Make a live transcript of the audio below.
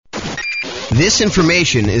This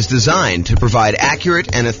information is designed to provide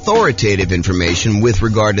accurate and authoritative information with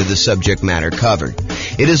regard to the subject matter covered.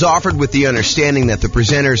 It is offered with the understanding that the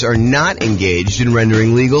presenters are not engaged in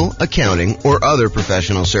rendering legal, accounting, or other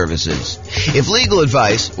professional services. If legal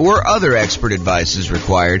advice or other expert advice is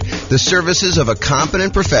required, the services of a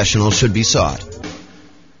competent professional should be sought.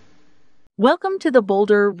 Welcome to the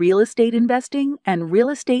Boulder Real Estate Investing and Real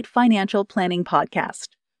Estate Financial Planning Podcast.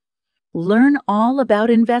 Learn all about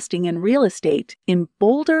investing in real estate in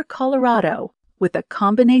Boulder, Colorado, with a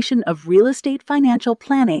combination of real estate financial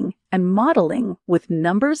planning and modeling with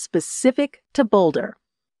numbers specific to Boulder,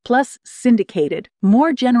 plus syndicated,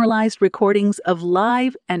 more generalized recordings of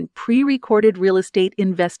live and pre-recorded real estate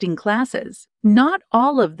investing classes, not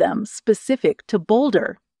all of them specific to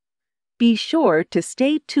Boulder. Be sure to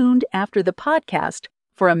stay tuned after the podcast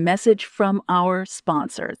for a message from our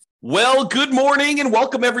sponsors. Well, good morning and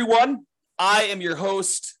welcome, everyone. I am your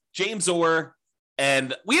host, James Orr,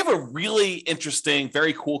 and we have a really interesting,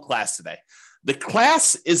 very cool class today. The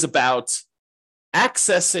class is about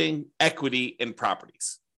accessing equity in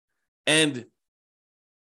properties. And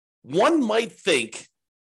one might think,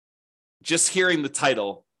 just hearing the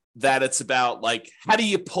title, that it's about like, how do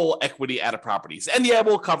you pull equity out of properties? And yeah,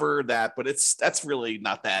 we'll cover that, but that's really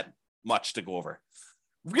not that much to go over.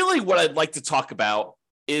 Really, what I'd like to talk about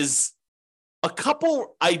is a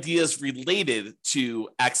couple ideas related to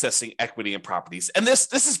accessing equity in properties. And this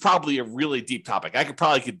is probably a really deep topic. I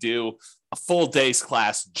could do a full day's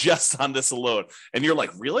class just on this alone. And you're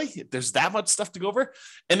like, really? There's that much stuff to go over?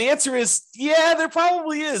 And the answer is, yeah, there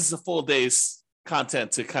probably is a full day's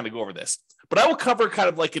content to kind of go over this. But I will cover kind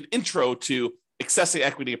of like an intro to accessing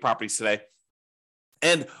equity in properties today.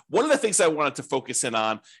 And one of the things I wanted to focus in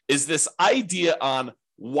on is this idea on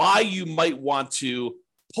why you might want to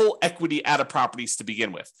pull equity out of properties to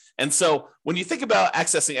begin with. And so when you think about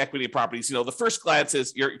accessing equity in properties, the first glance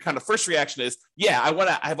is your kind of first reaction is, yeah,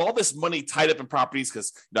 I have all this money tied up in properties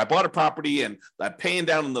because I bought a property and I'm paying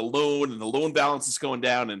down on the loan and the loan balance is going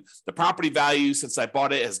down and the property value since I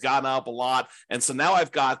bought it has gone up a lot. And so now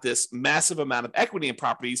I've got this massive amount of equity in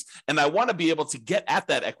properties and I want to be able to get at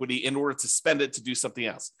that equity in order to spend it to do something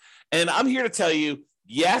else. And I'm here to tell you,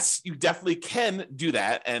 yes, you definitely can do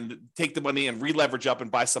that and take the money and re-leverage up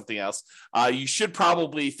and buy something else. You should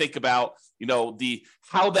probably think about,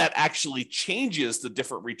 how that actually changes the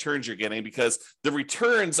different returns you're getting, because the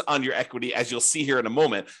returns on your equity, as you'll see here in a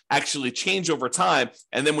moment, actually change over time.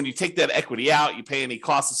 And then when you take that equity out, you pay any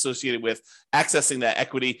costs associated with accessing that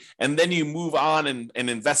equity, and then you move on and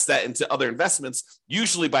invest that into other investments,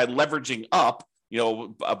 usually by leveraging up,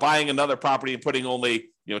 buying another property and putting only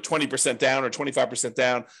 20% down or 25%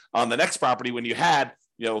 down on the next property when you had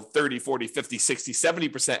 30, 40, 50, 60,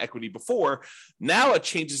 70% equity before. Now it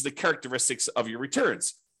changes the characteristics of your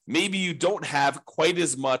returns. Maybe you don't have quite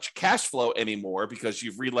as much cash flow anymore because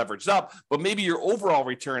you've re-leveraged up, but maybe your overall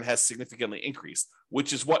return has significantly increased,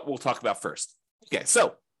 which is what we'll talk about first. Okay,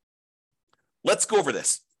 so let's go over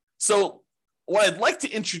this. So what I'd like to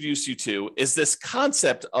introduce you to is this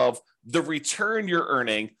concept of the return you're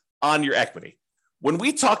earning on your equity. When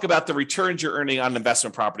we talk about the returns you're earning on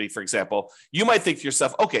investment property, for example, you might think to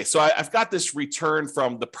yourself, okay, so I've got this return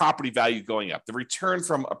from the property value going up, the return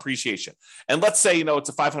from appreciation. And let's say, it's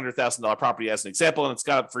a $500,000 property as an example, and it's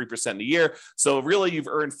got up 3% a year. So really you've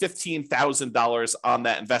earned $15,000 on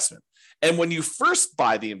that investment. And when you first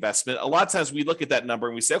buy the investment, a lot of times we look at that number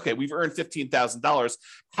and we say, okay, we've earned $15,000.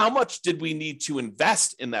 How much did we need to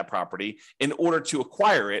invest in that property in order to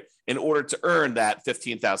acquire it, in order to earn that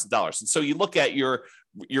 $15,000? And so you look at your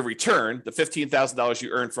return, the $15,000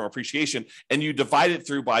 you earned from appreciation, and you divide it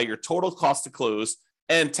through by your total cost to close,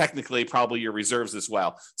 and technically probably your reserves as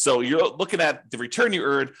well. So you're looking at the return you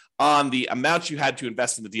earned on the amount you had to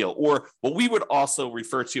invest in the deal, or what we would also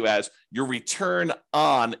refer to as your return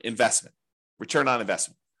on investment. Return on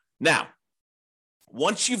investment. Now,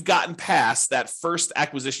 once you've gotten past that first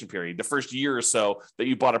acquisition period, the first year or so that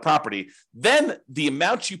you bought a property, then the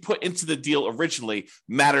amount you put into the deal originally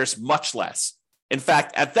matters much less. In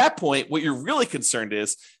fact, at that point, what you're really concerned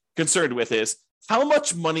with is how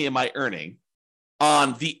much money am I earning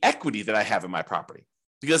on the equity that I have in my property?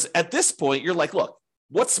 Because at this point, you're like, look,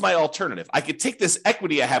 what's my alternative? I could take this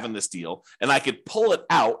equity I have in this deal and I could pull it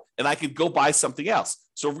out and I could go buy something else.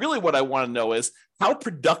 So really what I want to know is how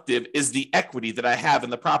productive is the equity that I have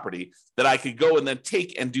in the property that I could go and then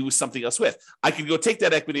take and do something else with? I could go take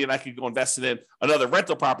that equity and I could go invest it in another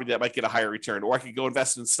rental property that might get a higher return, or I could go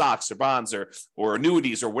invest in stocks or bonds or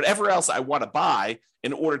annuities or whatever else I want to buy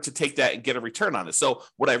in order to take that and get a return on it. So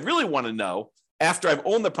what I really want to know after I've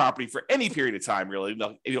owned the property for any period of time, really,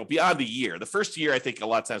 beyond a year. The first year, I think a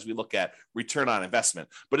lot of times we look at return on investment.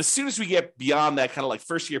 But as soon as we get beyond that kind of like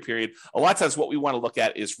first year period, a lot of times what we want to look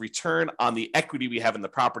at is return on the equity we have in the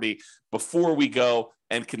property before we go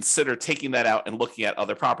and consider taking that out and looking at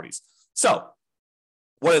other properties. So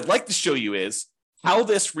what I'd like to show you is how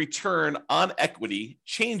this return on equity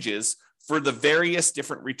changes for the various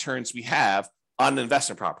different returns we have on an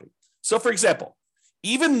investment property. So for example,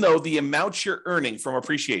 even though the amount you're earning from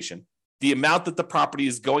appreciation, the amount that the property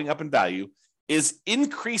is going up in value, is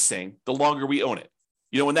increasing the longer we own it.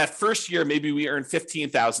 In that first year, maybe we earned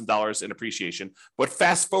 $15,000 in appreciation, but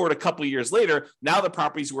fast forward a couple of years later, now the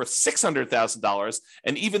property's worth $600,000.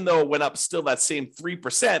 And even though it went up still that same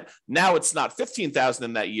 3%, now it's not $15,000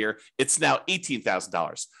 in that year, it's now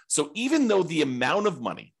 $18,000. So even though the amount of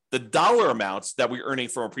money, the dollar amounts that we're earning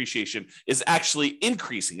from appreciation is actually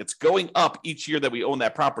increasing. It's going up each year that we own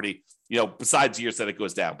that property, besides years that it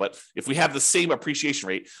goes down. But if we have the same appreciation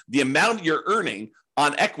rate, the amount you're earning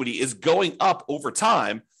on equity is going up over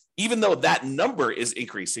time, even though that number is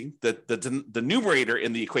increasing, the numerator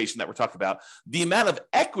in the equation that we're talking about, the amount of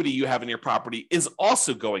equity you have in your property is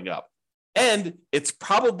also going up. And it's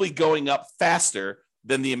probably going up faster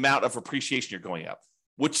than the amount of appreciation you're going up,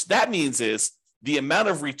 which that means is the amount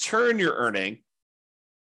of return you're earning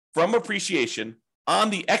from appreciation on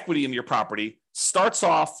the equity in your property starts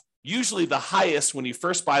off usually the highest when you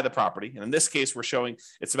first buy the property. And in this case, we're showing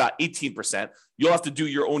it's about 18%. You'll have to do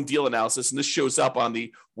your own deal analysis. And this shows up on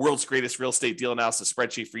the world's greatest real estate deal analysis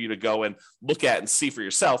spreadsheet for you to go and look at and see for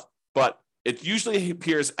yourself. But it usually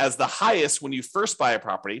appears as the highest when you first buy a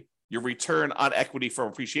property, your return on equity from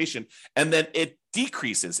appreciation, and then it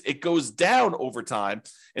decreases. It goes down over time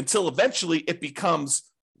until eventually it becomes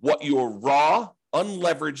what your raw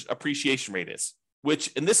unleveraged appreciation rate is, which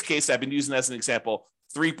in this case, I've been using as an example,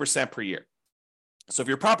 3% per year. So if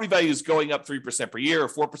your property value is going up 3% per year or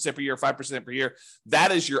 4% per year or 5% per year,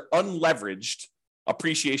 that is your unleveraged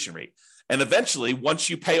appreciation rate. And eventually, once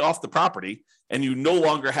you pay off the property and you no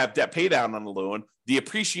longer have debt pay down on the loan, the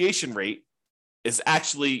appreciation rate is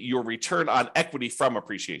actually your return on equity from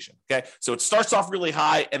appreciation. Okay. So it starts off really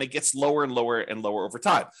high and it gets lower and lower and lower over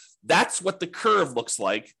time. That's what the curve looks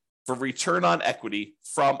like for return on equity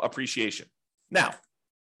from appreciation. Now,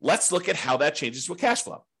 let's look at how that changes with cash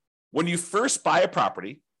flow. When you first buy a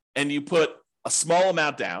property and you put a small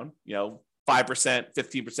amount down, 5%, 15%,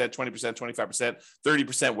 20%, 25%,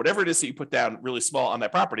 30%, whatever it is that you put down really small on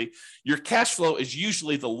that property, your cash flow is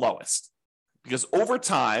usually the lowest because over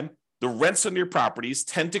time, the rents on your properties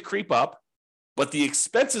tend to creep up, but the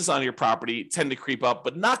expenses on your property tend to creep up,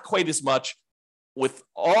 but not quite as much with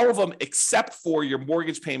all of them except for your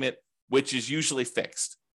mortgage payment, which is usually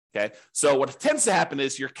fixed. Okay. So what tends to happen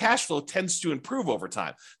is your cash flow tends to improve over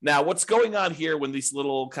time. Now, what's going on here when these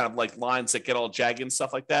little kind of like lines that get all jagged and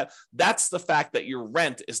stuff like that, that's the fact that your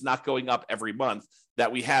rent is not going up every month,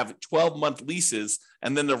 that we have 12-month leases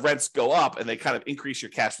and then the rents go up and they kind of increase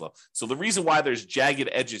your cash flow. So the reason why there's jagged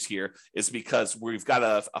edges here is because we've got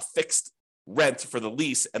a fixed rent for the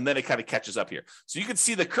lease and then it kind of catches up here. So you can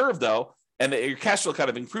see the curve though, and your cash flow kind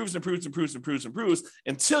of improves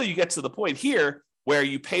until you get to the point here where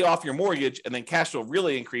you pay off your mortgage and then cash flow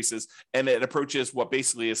really increases and it approaches what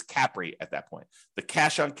basically is cap rate at that point. The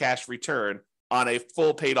cash on cash return on a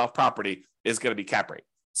full paid off property is going to be cap rate.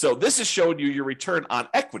 So this is showing you your return on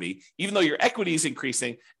equity. Even though your equity is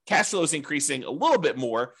increasing, cash flow is increasing a little bit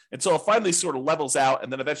more until it finally sort of levels out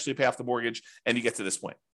and then eventually pay off the mortgage and you get to this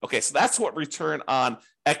point. Okay, so that's what return on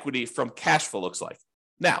equity from cash flow looks like.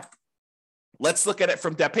 Now, let's look at it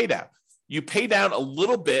from debt pay down. You pay down a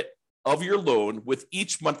little bit of your loan with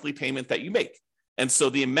each monthly payment that you make. And so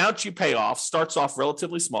the amount you pay off starts off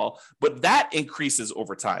relatively small, but that increases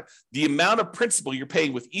over time. The amount of principal you're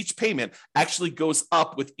paying with each payment actually goes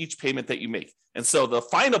up with each payment that you make. And so the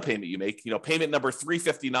final payment you make, payment number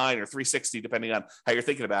 359 or 360, depending on how you're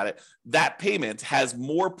thinking about it, that payment has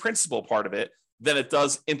more principal part of it than it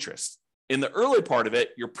does interest. In the early part of it,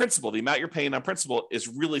 your principal, the amount you're paying on principal is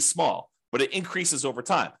really small, but it increases over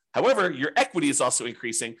time. However, your equity is also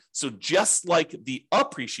increasing. So just like the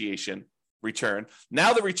appreciation return,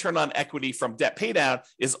 now the return on equity from debt pay down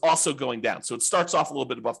is also going down. So it starts off a little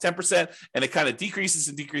bit above 10% and it kind of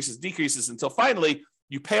decreases until finally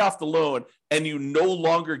you pay off the loan and you no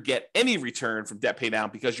longer get any return from debt pay down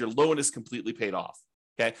because your loan is completely paid off.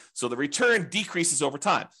 Okay. So the return decreases over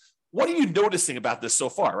time. What are you noticing about this so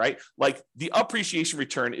far, right? Like the appreciation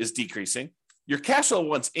return is decreasing. Your cash flow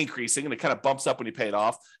one's increasing and it kind of bumps up when you pay it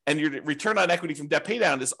off. And your return on equity from debt pay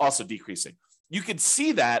down is also decreasing. You can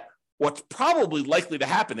see that what's probably likely to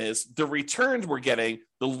happen is the returns we're getting,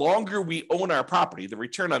 the longer we own our property, the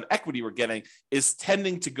return on equity we're getting is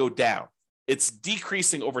tending to go down. It's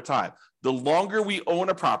decreasing over time. The longer we own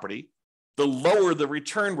a property, the lower the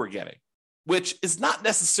return we're getting, which is not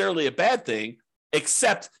necessarily a bad thing,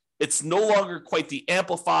 except it's no longer quite the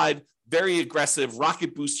amplified, very aggressive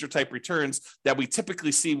rocket booster type returns that we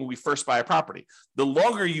typically see when we first buy a property. The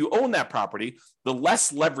longer you own that property, the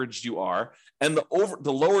less leveraged you are, and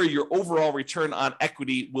the lower your overall return on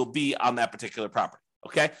equity will be on that particular property.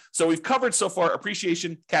 Okay, so we've covered so far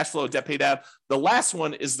appreciation, cash flow, debt pay down. The last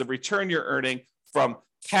one is the return you're earning from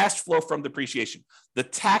cash flow from depreciation, the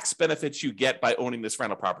tax benefits you get by owning this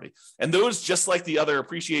rental property. And those, just like the other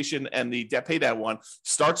appreciation and the debt pay down one,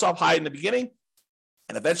 starts off high in the beginning,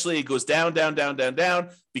 and eventually it goes down, down, down, down, down,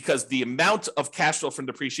 because the amount of cash flow from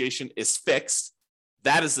depreciation is fixed.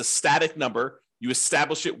 That is a static number. You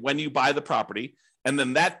establish it when you buy the property, and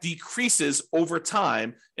then that decreases over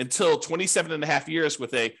time until 27 and a half years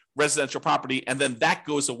with a residential property, and then that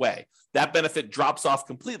goes away. That benefit drops off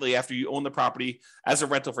completely after you own the property as a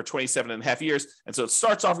rental for 27 and a half years, and so it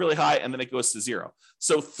starts off really high, and then it goes to zero.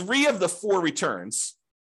 So 3 of the 4 returns,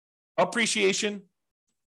 appreciation,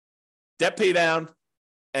 debt pay down,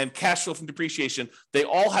 and cash flow from depreciation, they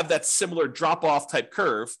all have that similar drop-off type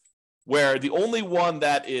curve, where the only one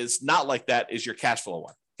that is not like that is your cash flow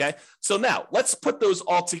one. Okay, so now let's put those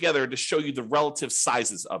all together to show you the relative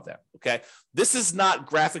sizes of them. Okay, this is not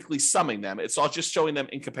graphically summing them, it's all just showing them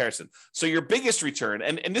in comparison. So your biggest return,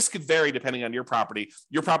 and this could vary depending on your property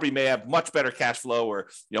may have much better cash flow, or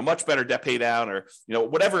much better debt pay down, or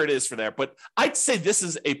whatever it is for there. But I'd say this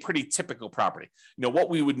is a pretty typical property, what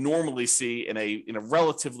we would normally see in a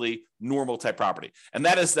relatively normal type property. And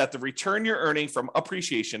that is that the return you're earning from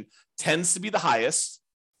appreciation tends to be the highest.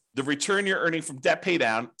 The return you're earning from debt pay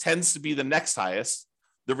down tends to be the next highest.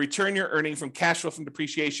 The return you're earning from cash flow from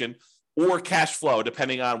depreciation, or cash flow,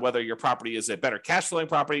 depending on whether your property is a better cash flowing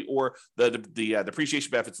property or the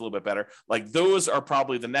depreciation benefits a little bit better. Like, those are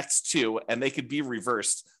probably the next 2, and they could be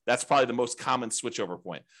reversed. That's probably the most common switchover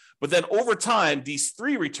point. But then over time, these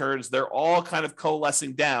 3 returns, they're all kind of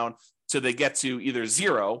coalescing down till they get to either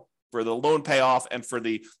zero for the loan payoff and for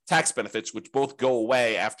the tax benefits, which both go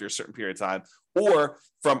away after a certain period of time, or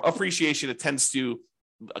from appreciation, it tends to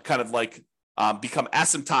kind of like become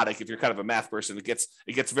asymptotic. If you're kind of a math person, it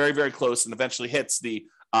gets very, very close and eventually hits the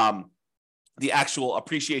actual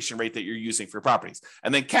appreciation rate that you're using for properties.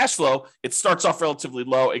 And then cash flow, it starts off relatively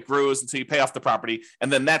low, it grows until you pay off the property,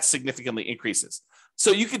 and then that significantly increases.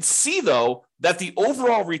 So you can see, though, that the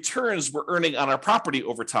overall returns we're earning on our property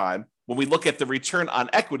over time, when we look at the return on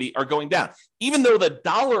equity, are going down, even though the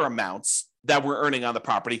dollar amounts that we're earning on the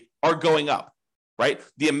property are going up, right?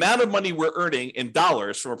 The amount of money we're earning in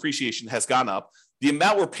dollars from appreciation has gone up. The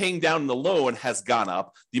amount we're paying down in the loan has gone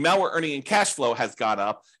up. The amount we're earning in cash flow has gone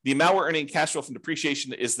up. The amount we're earning in cash flow from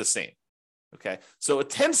depreciation is the same. Okay, so it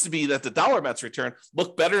tends to be that the dollar amounts return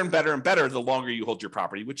look better and better and better the longer you hold your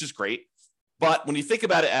property, which is great. But when you think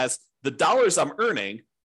about it as the dollars I'm earning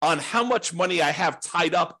on how much money I have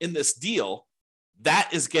tied up in this deal, that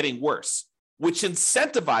is getting worse, which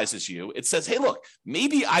incentivizes you. It says, hey, look,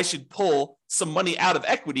 maybe I should pull some money out of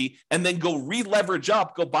equity and then go re-leverage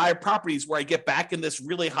up, go buy properties where I get back in this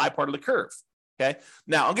really high part of the curve. Okay,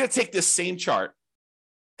 now I'm going to take this same chart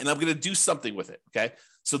and I'm going to do something with it. Okay,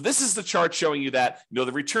 so this is the chart showing you that,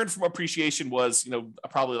 the return from appreciation was,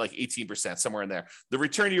 probably like 18%, somewhere in there. The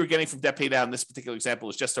return you were getting from debt pay down in this particular example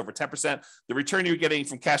is just over 10%. The return you were getting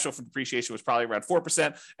from cash flow from depreciation was probably around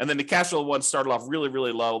 4%. And then the cash flow one started off really,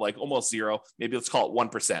 really low, like almost zero. Maybe let's call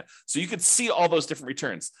it 1%. So you could see all those different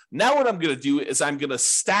returns. Now what I'm going to do is I'm going to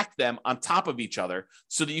stack them on top of each other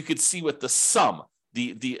so that you could see what the sum,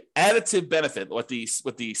 the additive benefit, what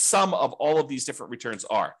the sum of all of these different returns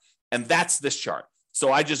are. And that's this chart. So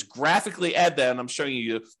I just graphically add that, and I'm showing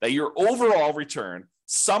you that your overall return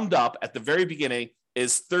summed up at the very beginning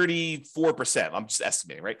is 34%. I'm just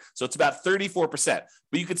estimating, right? So it's about 34%.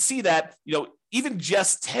 But you could see that, even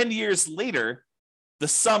just 10 years later, the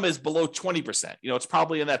sum is below 20%. It's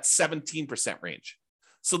probably in that 17% range.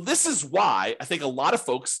 So this is why I think a lot of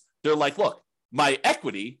folks, they're like, look, my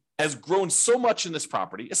equity has grown so much in this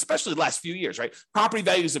property, especially the last few years, right? Property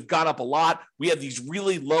values have gone up a lot. We have these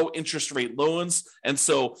really low interest rate loans. And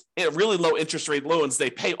so really low interest rate loans,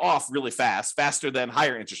 they pay off really fast, faster than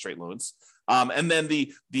higher interest rate loans. And then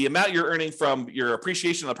the amount you're earning from your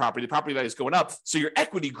appreciation of the property value is going up. So your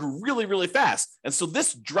equity grew really, really fast. And so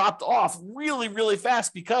this dropped off really, really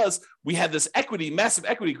fast because we had this massive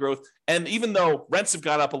equity growth. And even though rents have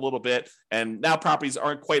gone up a little bit and now properties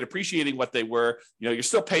aren't quite appreciating what they were, you're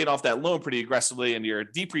still paying off that loan pretty aggressively and your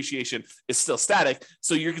depreciation is still static.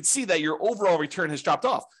 So you can see that your overall return has dropped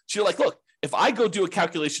off. So you're like, look, if I go do a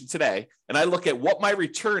calculation today and I look at what my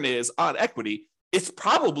return is on equity, it's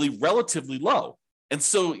probably relatively low. And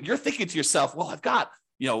so you're thinking to yourself, well, I've got,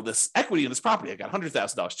 this equity in this property. I got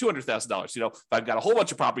 $100,000, $200,000. If I've got a whole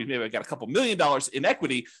bunch of properties, maybe I've got a couple $1 million in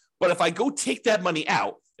equity. But if I go take that money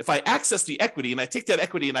out, if I access the equity and I take that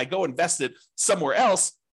equity and I go invest it somewhere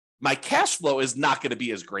else, my cash flow is not going to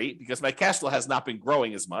be as great because my cash flow has not been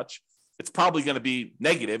growing as much. It's probably going to be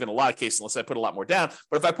negative in a lot of cases unless I put a lot more down.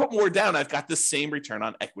 But if I put more down, I've got the same return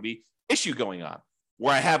on equity issue going on,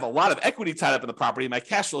 where I have a lot of equity tied up in the property, my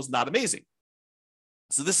cash flow is not amazing.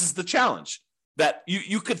 So this is the challenge that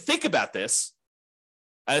you could think about this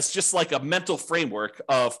as just like a mental framework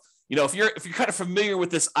of, if you're kind of familiar with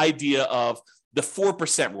this idea of the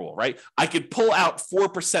 4% rule, right? I could pull out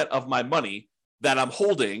 4% of my money that I'm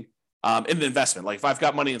holding in an investment. Like if I've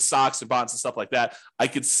got money in stocks and bonds and stuff like that, I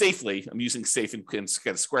could safely, I'm using safe in kind of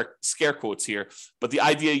scare quotes here, but the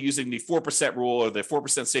idea using the 4% rule or the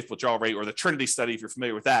 4% safe withdrawal rate or the Trinity study, if you're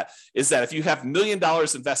familiar with that, is that if you have $1 million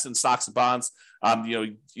invested in stocks and bonds,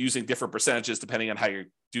 using different percentages depending on how you're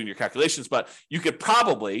doing your calculations, but you could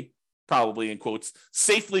probably in quotes,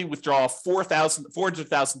 safely withdraw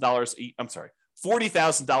 $400,000, I'm sorry,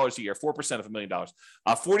 $40,000 a year, 4% of $1 million,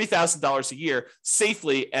 $40,000 a year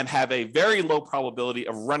safely and have a very low probability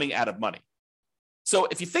of running out of money. So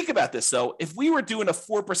if you think about this, though, if we were doing a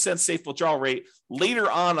 4% safe withdrawal rate later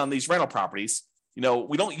on these rental properties,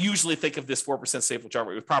 we don't usually think of this 4% safe withdrawal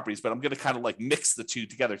rate with properties, but I'm going to kind of like mix the two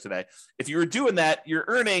together today. If you were doing that, you're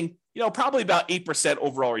earning, probably about 8%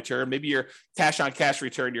 overall return. Maybe your cash on cash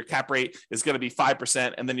return, your cap rate is going to be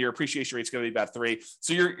 5%, and then your appreciation rate is going to be about 3%.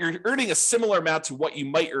 So you're earning a similar amount to what you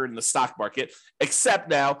might earn in the stock market, except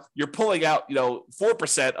now you're pulling out,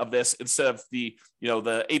 4% of this instead of the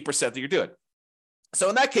 8% that you're doing. So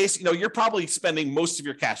in that case, you're probably spending most of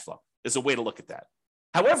your cash flow is a way to look at that.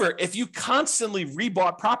 However, if you constantly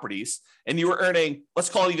rebought properties and you were earning, let's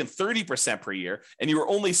call it even 30% per year, and you were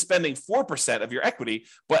only spending 4% of your equity,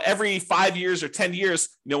 but every 5 years or 10 years,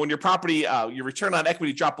 when your property, your return on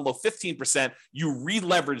equity dropped below 15%, you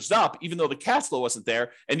re-leveraged up, even though the cash flow wasn't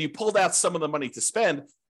there, and you pulled out some of the money to spend.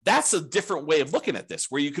 That's a different way of looking at this,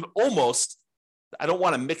 where you could almost, I don't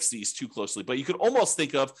want to mix these too closely, but you could almost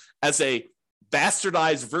think of as a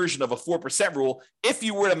bastardized version of a 4% rule if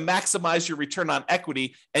you were to maximize your return on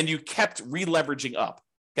equity and you kept re-leveraging up,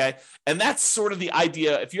 okay? And that's sort of the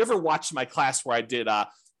idea. If you ever watched my class where I did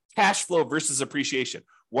cash flow versus appreciation,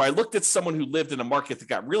 where I looked at someone who lived in a market that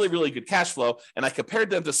got really, really good cash flow, and I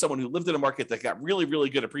compared them to someone who lived in a market that got really, really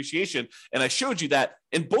good appreciation, and I showed you that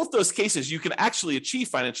in both those cases, you can actually achieve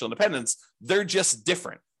financial independence. They're just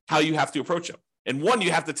different how you have to approach them. And one,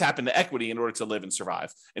 you have to tap into equity in order to live and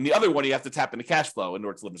survive. And the other one, you have to tap into cash flow in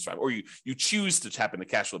order to live and survive. Or you choose to tap into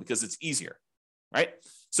cash flow because it's easier, right?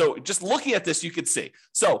 So just looking at this, you could see.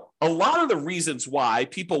 So a lot of the reasons why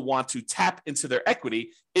people want to tap into their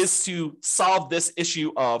equity is to solve this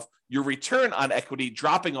issue of your return on equity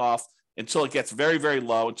dropping off until it gets very, very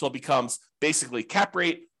low, until it becomes basically cap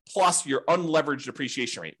rate plus your unleveraged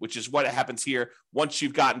depreciation rate, which is what happens here once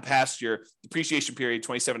you've gotten past your depreciation period,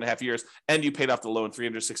 27 and a half years, and you paid off the loan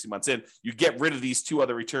 360 months in. You get rid of these two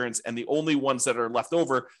other returns, and the only ones that are left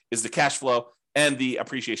over is the cash flow and the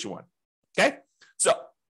appreciation one. Okay? So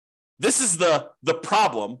this is the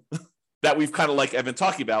problem that we've kind of like I've been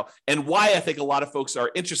talking about, and why I think a lot of folks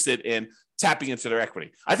are interested in tapping into their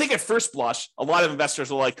equity. I think at first blush, a lot of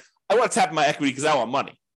investors are like, I want to tap my equity because I want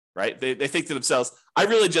money. Right? They think to themselves, I'm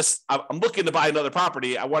looking to buy another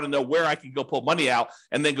property. I want to know where I can go pull money out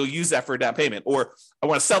and then go use that for a down payment. Or I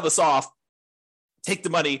want to sell this off, take the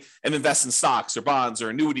money and invest in stocks or bonds or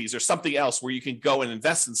annuities or something else where you can go and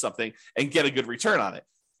invest in something and get a good return on it.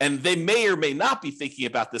 And they may or may not be thinking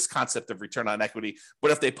about this concept of return on equity.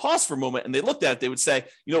 But if they pause for a moment and they looked at it, they would say,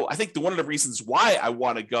 I think one of the reasons why I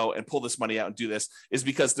want to go and pull this money out and do this is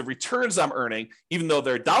because the returns I'm earning, even though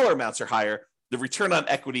their dollar amounts are higher, the return on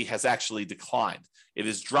equity has actually declined. It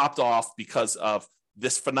has dropped off because of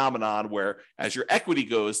this phenomenon where as your equity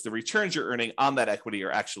goes, the returns you're earning on that equity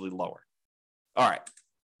are actually lower. All right.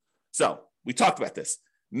 So we talked about this.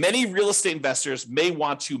 Many real estate investors may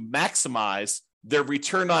want to maximize their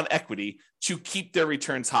return on equity to keep their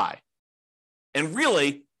returns high. And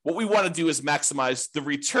really, what we want to do is maximize the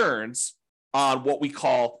returns on what we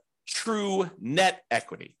call true net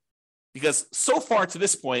equity. Because so far to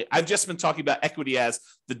this point, I've just been talking about equity as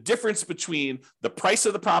the difference between the price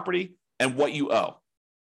of the property and what you owe.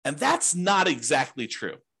 And that's not exactly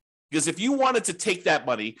true. Because if you wanted to take that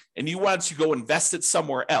money and you wanted to go invest it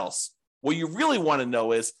somewhere else, what you really want to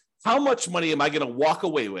know is how much money am I going to walk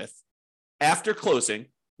away with after closing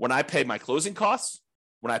when I pay my closing costs,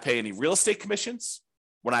 when I pay any real estate commissions,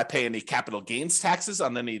 when I pay any capital gains taxes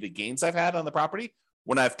on any of the gains I've had on the property,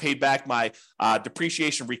 when I've paid back my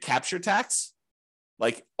depreciation recapture tax.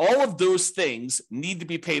 Like all of those things need to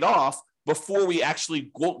be paid off before we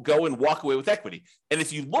actually go and walk away with equity. And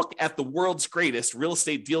if you look at the world's greatest real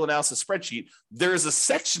estate deal analysis spreadsheet, there's a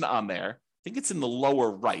section on there, I think it's in the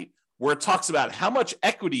lower right, where it talks about how much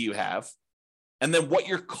equity you have and then what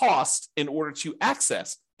your cost in order to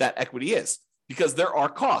access that equity is. Because there are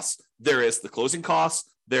costs. There is the closing costs,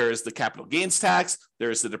 there is the capital gains tax, there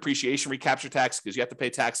is the depreciation recapture tax, because you have to pay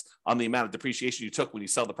tax on the amount of depreciation you took when you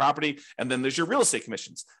sell the property, and then there's your real estate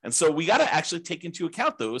commissions. And so we got to actually take into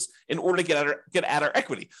account those in order to get at our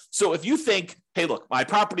equity. So if you think, hey, look, my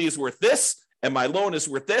property is worth this and my loan is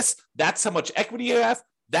worth this, that's how much equity you have.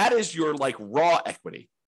 That is your like raw equity.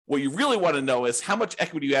 What you really want to know is how much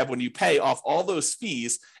equity you have when you pay off all those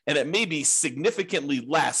fees, and it may be significantly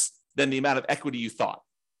less than the amount of equity you thought.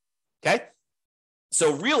 Okay?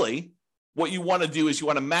 So really, what you want to do is you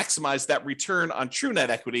want to maximize that return on true net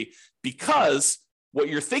equity, because what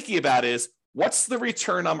you're thinking about is what's the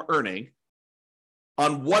return I'm earning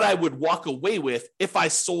on what I would walk away with if I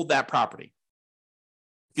sold that property?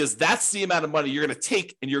 Because that's the amount of money you're going to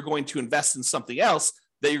take and you're going to invest in something else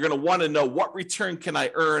that you're going to want to know what return can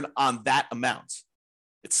I earn on that amount.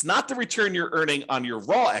 It's not the return you're earning on your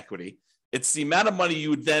raw equity. It's the amount of money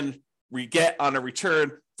you would then get on a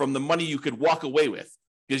return from the money you could walk away with.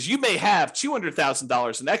 Because you may have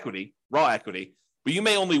 $200,000 in equity, raw equity, but you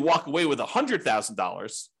may only walk away with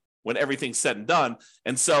 $100,000 when everything's said and done.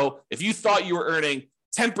 And so if you thought you were earning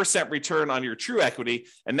 10% return on your true equity,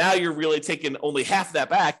 and now you're really taking only half of that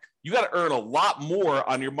back, you got to earn a lot more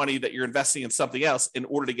on your money that you're investing in something else in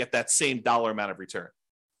order to get that same dollar amount of return.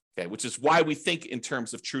 Okay, which is why we think in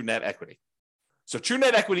terms of true net equity. So true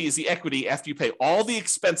net equity is the equity after you pay all the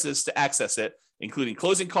expenses to access it, including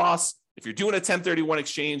closing costs. If you're doing a 1031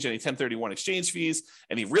 exchange, any 1031 exchange fees,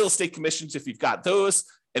 any real estate commissions, if you've got those,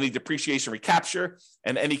 any depreciation recapture,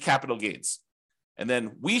 and any capital gains. And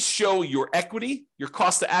then we show your equity, your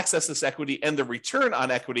cost to access this equity, and the return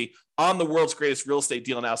on equity on the world's greatest real estate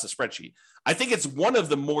deal analysis spreadsheet. I think it's one of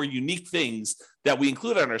the more unique things that we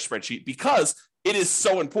include on our spreadsheet because it is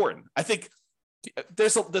so important. I think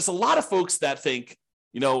there's a lot of folks that think,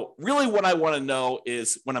 really what I want to know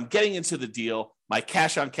is when I'm getting into the deal, my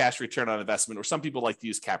cash on cash return on investment, or some people like to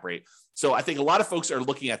use cap rate. So I think a lot of folks are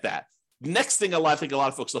looking at that. Next thing I think a lot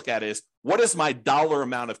of folks look at is what is my dollar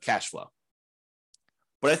amount of cash flow?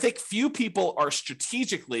 But I think few people are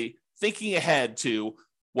strategically thinking ahead to,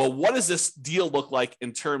 well, what does this deal look like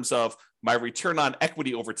in terms of my return on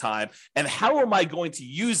equity over time? And how am I going to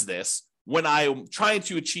use this when I'm trying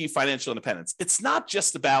to achieve financial independence? It's not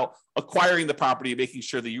just about acquiring the property and making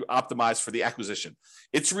sure that you optimize for the acquisition.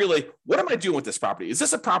 It's really, what am I doing with this property? Is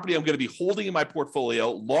this a property I'm going to be holding in my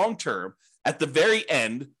portfolio long-term at the very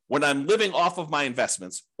end when I'm living off of my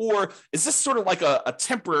investments? Or is this sort of like a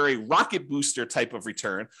temporary rocket booster type of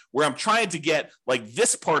return where I'm trying to get like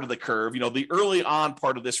this part of the curve, the early on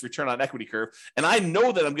part of this return on equity curve, and I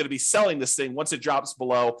know that I'm going to be selling this thing once it drops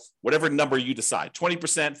below whatever number you decide, 20%,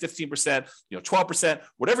 15%, 12%,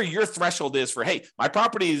 whatever your threshold is for, hey, my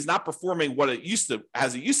property is not performing what it used to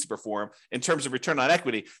perform in terms of return on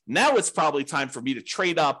equity. Now it's probably time for me to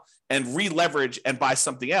trade up and re-leverage and buy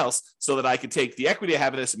something else so that I can take the equity I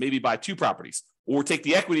have in this and maybe buy 2 properties, or take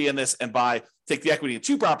the equity in this and take the equity in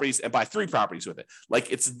 2 properties and buy 3 properties with it. Like,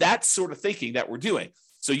 it's that sort of thinking that we're doing.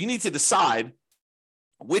 So you need to decide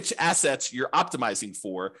which assets you're optimizing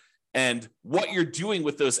for and what you're doing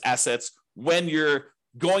with those assets when you're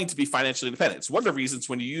going to be financially independent. It's one of the reasons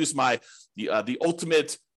when you use the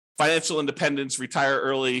ultimate financial independence, retire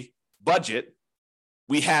early budget,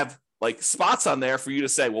 we have like spots on there for you to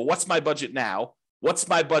say, well, what's my budget now? What's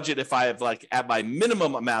my budget if I have like at my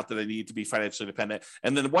minimum amount that I need to be financially independent?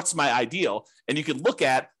 And then what's my ideal? And you can look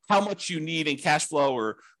at how much you need in cash flow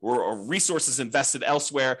or resources invested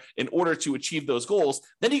elsewhere in order to achieve those goals.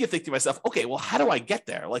 Then you can think to myself, okay, well, how do I get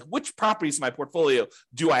there? Like, which properties in my portfolio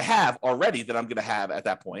do I have already that I'm going to have at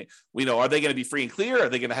that point? Are they going to be free and clear? Are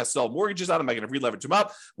they going to have still mortgages on them? Am I going to re-leverage them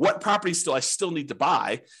up? What properties do I still need to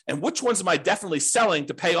buy? And which ones am I definitely selling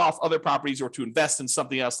to pay off other properties or to invest in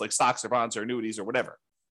something else like stocks or bonds or annuities or whatever?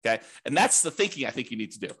 Okay. And that's the thinking I think you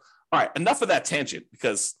need to do. All right. Enough of that tangent,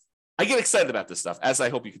 because I get excited about this stuff, as I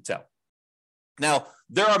hope you can tell. Now,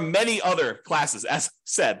 there are many other classes, as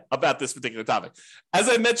said, about this particular topic. As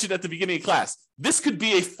I mentioned at the beginning of class, this could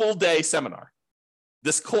be a full day seminar.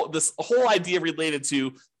 This whole idea related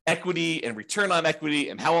to equity and return on equity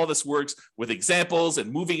and how all this works with examples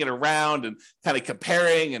and moving it around and kind of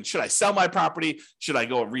comparing, and should I sell my property? Should I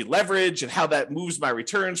go and re-leverage, and how that moves my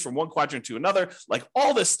returns from one quadrant to another? Like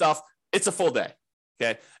all this stuff, it's a full day.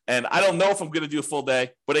 Okay. And I don't know if I'm going to do a full day,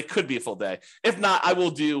 but it could be a full day. If not, I will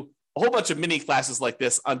do a whole bunch of mini classes like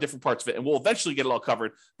this on different parts of it, and we'll eventually get it all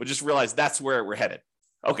covered, but just realize that's where we're headed.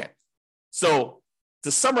 Okay. So to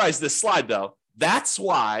summarize this slide though, that's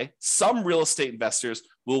why some real estate investors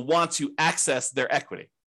will want to access their equity.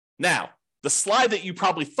 Now, the slide that you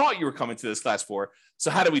probably thought you were coming to this class for, so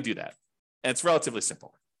how do we do that? And it's relatively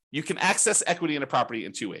simple. You can access equity in a property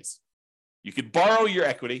in two ways. You could borrow your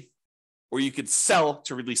equity, or you could sell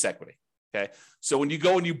to release equity, okay? So when you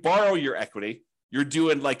go and you borrow your equity, you're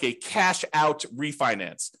doing like a cash out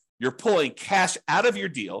refinance. You're pulling cash out of your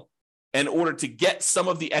deal in order to get some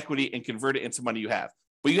of the equity and convert it into money you have.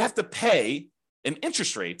 But you have to pay an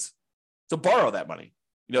interest rate to borrow that money.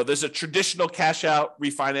 You know, there's a traditional cash out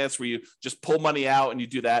refinance where you just pull money out and you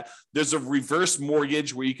do that. There's a reverse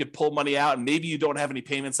mortgage where you could pull money out and maybe you don't have any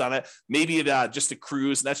payments on it. Maybe it just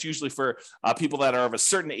accrues. And that's usually for people that are of a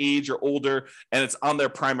certain age or older, and it's on their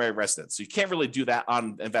primary residence. So you can't really do that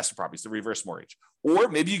on investment properties, the reverse mortgage. Or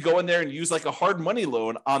maybe you go in there and use like a hard money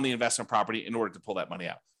loan on the investment property in order to pull that money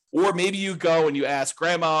out. Or maybe you go and you ask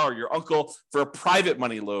grandma or your uncle for a private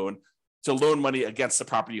money loan to loan money against the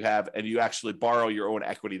property you have, and you actually borrow your own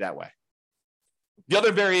equity that way. The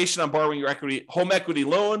other variation on borrowing your equity, home equity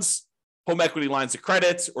loans, home equity lines of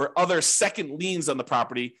credit, or other second liens on the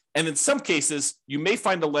property. And in some cases, you may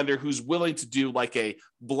find a lender who's willing to do like a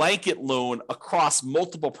blanket loan across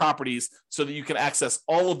multiple properties so that you can access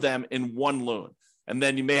all of them in one loan. And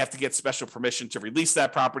then you may have to get special permission to release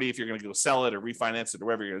that property if you're going to go sell it or refinance it or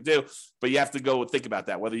whatever you're going to do. But you have to go and think about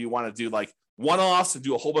that, whether you want to do like one-offs and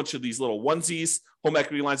do a whole bunch of these little onesies, home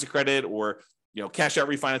equity lines of credit, or cash out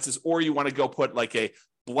refinances, or you want to go put like a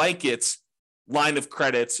blanket line of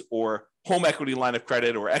credit or home equity line of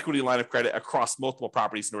credit or equity line of credit across multiple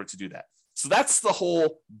properties in order to do that. So that's the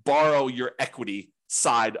whole borrow your equity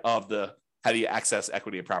side of the how do you access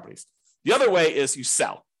equity in properties. The other way is you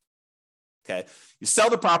sell. Okay, you sell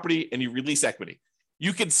the property and you release equity.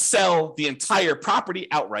 You can sell the entire property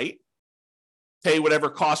outright, pay whatever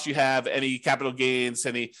cost you have, any capital gains,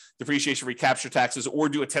 any depreciation, recapture taxes, or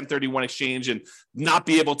do a 1031 exchange and not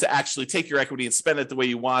be able to actually take your equity and spend it the way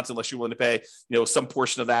you want unless you're willing to pay, some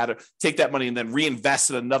portion of that, or take that money and then reinvest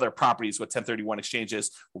in another property is what 1031 exchange is.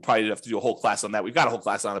 We'll probably have to do a whole class on that. We've got a whole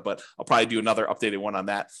class on it, but I'll probably do another updated one on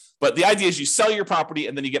that. But the idea is you sell your property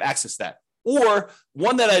and then you get access to that. Or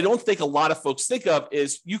one that I don't think a lot of folks think of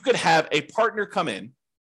is you could have a partner come in,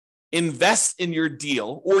 invest in your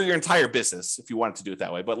deal or your entire business if you wanted to do it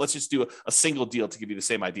that way. But let's just do a single deal to give you the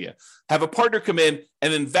same idea. Have a partner come in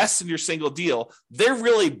and invest in your single deal. They're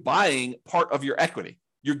really buying part of your equity.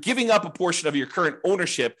 You're giving up a portion of your current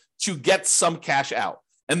ownership to get some cash out.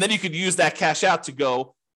 And then you could use that cash out to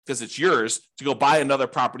go, because it's yours, to go buy another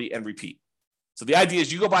property and repeat. So the idea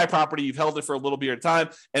is you go buy a property, you've held it for a little bit of time,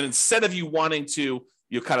 and instead of you wanting to,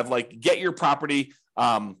 kind of like get your property,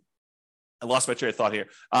 I lost my train of thought here.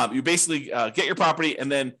 You basically get your property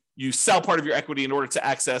and then you sell part of your equity in order to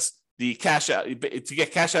access the cash out, to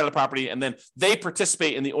get cash out of the property, and then they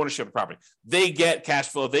participate in the ownership of the property. They get cash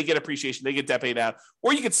flow, they get appreciation, they get debt paid out,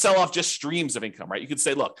 or you could sell off just streams of income, right? You could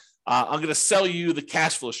say, look, I'm going to sell you the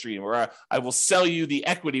cash flow stream, or I will sell you the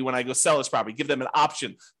equity when I go sell this property, give them an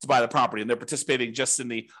option to buy the property, and they're participating just in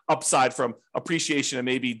the upside from appreciation and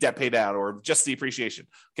maybe debt paid out or just the appreciation.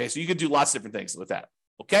 Okay, so you could do lots of different things with that.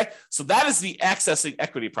 Okay, so that is the accessing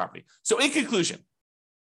equity property. So in conclusion,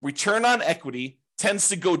 return on equity tends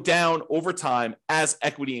to go down over time as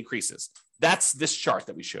equity increases. That's this chart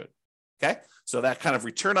that we showed. Okay, so that kind of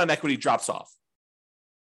return on equity drops off.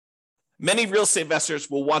 Many real estate investors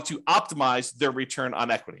will want to optimize their return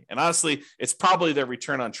on equity. And honestly, it's probably their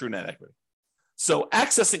return on true net equity. So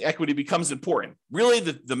accessing equity becomes important. Really,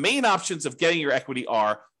 the main options of getting your equity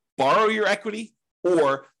are borrow your equity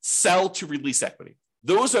or sell to release equity.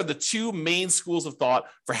 Those are the two main schools of thought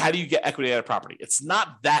for how do you get equity out of property. It's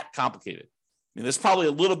not that complicated. I mean, there's probably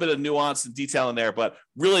a little bit of nuance and detail in there, but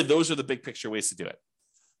really those are the big picture ways to do it.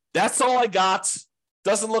 That's all I got.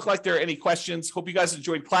 Doesn't look like there are any questions. Hope you guys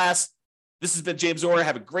enjoyed class. This has been James Orr.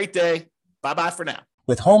 Have a great day. Bye-bye for now.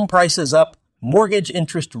 With home prices up, mortgage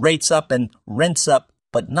interest rates up, and rents up,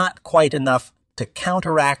 but not quite enough to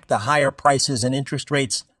counteract the higher prices and interest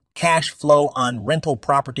rates, cash flow on rental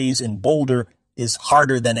properties in Boulder is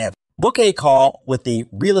harder than ever. Book a call with the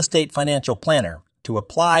Real Estate Financial Planner to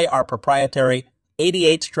apply our proprietary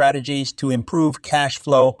 88 strategies to improve cash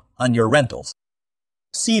flow on your rentals.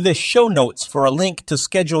 See the show notes for a link to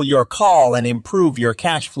schedule your call and improve your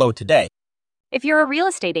cash flow today. If you're a real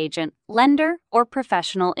estate agent, lender, or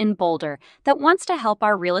professional in Boulder that wants to help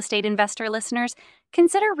our real estate investor listeners,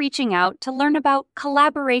 consider reaching out to learn about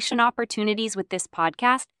collaboration opportunities with this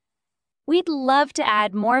podcast. We'd love to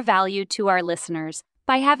add more value to our listeners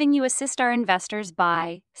by having you assist our investors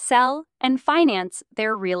buy, sell, and finance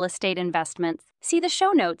their real estate investments. See the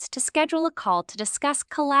show notes to schedule a call to discuss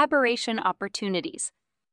collaboration opportunities.